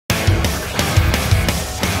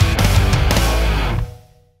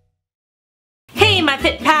my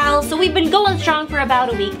fit pals, so we've been going strong for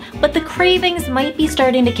about a week, but the cravings might be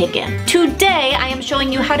starting to kick in. Today, I am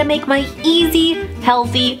showing you how to make my easy,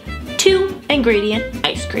 healthy, 2-ingredient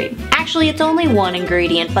ice cream. Actually, it's only 1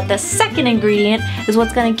 ingredient, but the second ingredient is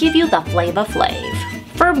what's gonna give you the flavor flav.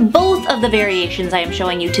 For both of the variations I am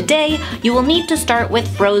showing you today, you will need to start with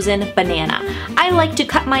frozen banana. I like to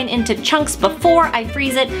cut mine into chunks before I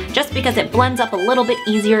freeze it, just because it blends up a little bit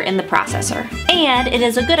easier in the processor. And it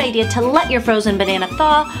is a good idea to let your frozen banana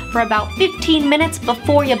thaw for about 15 minutes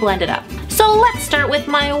before you blend it up. So let's start with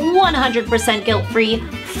my 100% guilt-free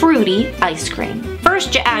fruity ice cream.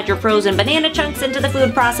 First, you add your frozen banana chunks into the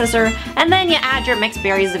food processor, and then you add your mixed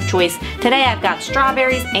berries of choice. Today I've got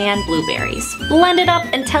strawberries and blueberries. Blend it up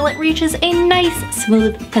until it reaches a nice,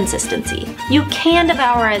 smooth consistency. You can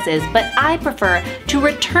devour as is, but I prefer to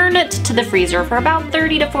return it to the freezer for about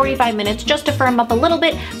 30 to 45 minutes just to firm up a little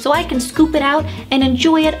bit so I can scoop it out and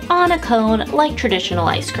enjoy it on a cone like traditional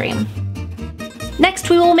ice cream.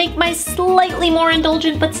 Next, we will make my slightly more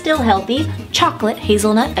indulgent but still healthy chocolate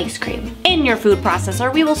hazelnut ice cream. In your food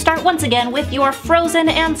processor, we will start once again with your frozen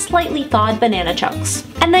and slightly thawed banana chunks.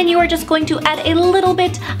 And then you are just going to add a little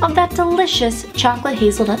bit of that delicious chocolate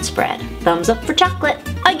hazelnut spread. Thumbs up for chocolate.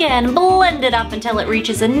 Again, blend it up until it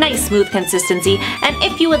reaches a nice smooth consistency, and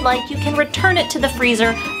if you would like, you can return it to the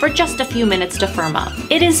freezer for just a few minutes to firm up.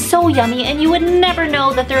 It is so yummy, and you would never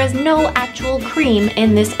know that there is no actual cream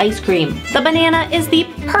in this ice cream. The banana is the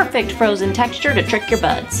perfect frozen texture to trick your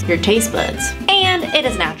buds, your taste buds. And it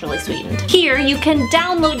is naturally sweetened. Here you can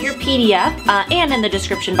download your PDF and in the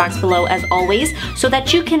description box below as always, so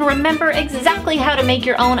that you can remember exactly how to make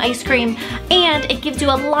your own ice cream, and it gives you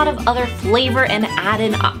a lot of other flavor and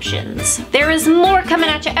add-in options. There is more coming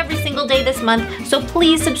at you every single day this month, so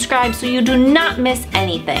please subscribe so you do not miss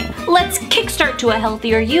anything. Let's kickstart to a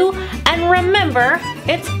healthier you, and remember,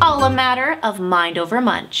 it's all a matter of mind over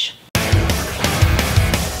munch.